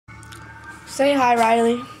Say hi,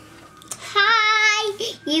 Riley.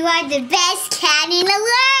 Hi! You are the best cat in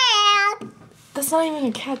the world! That's not even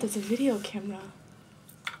a cat, that's a video camera.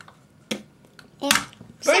 Yeah.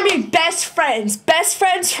 We're gonna be best friends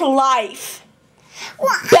for life.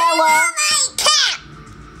 Well, Bella! my cat!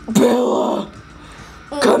 Bella!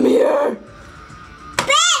 Come here!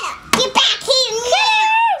 Bella! Get back here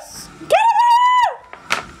now! Get him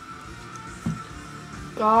out!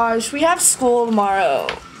 Gosh, we have school tomorrow.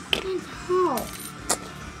 No.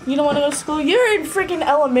 You don't want to go to school? You're in freaking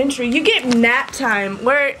elementary. You get nap time,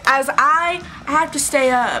 whereas I have to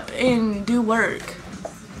stay up and do work.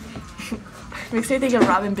 Makes me think of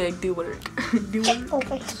Robin Big. Do work. Do work.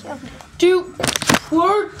 Over here. Do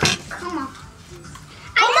work. Come on.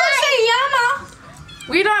 ¿Cómo se llama?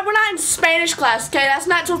 We're not in Spanish class, okay? That's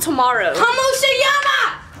not till tomorrow. ¿Cómo se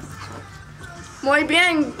llama? Muy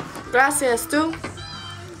bien. Gracias. ¿Tú?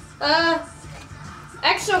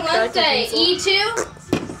 Excelente. E2?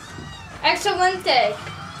 Excelente.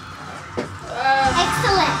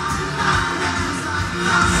 Excellent.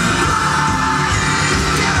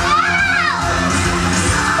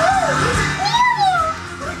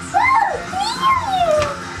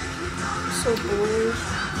 So bored.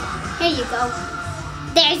 Here you go.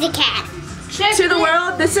 There's a cat. Check To the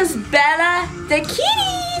world, this is Bella the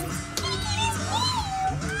kitty.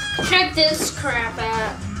 Check this crap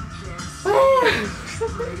out.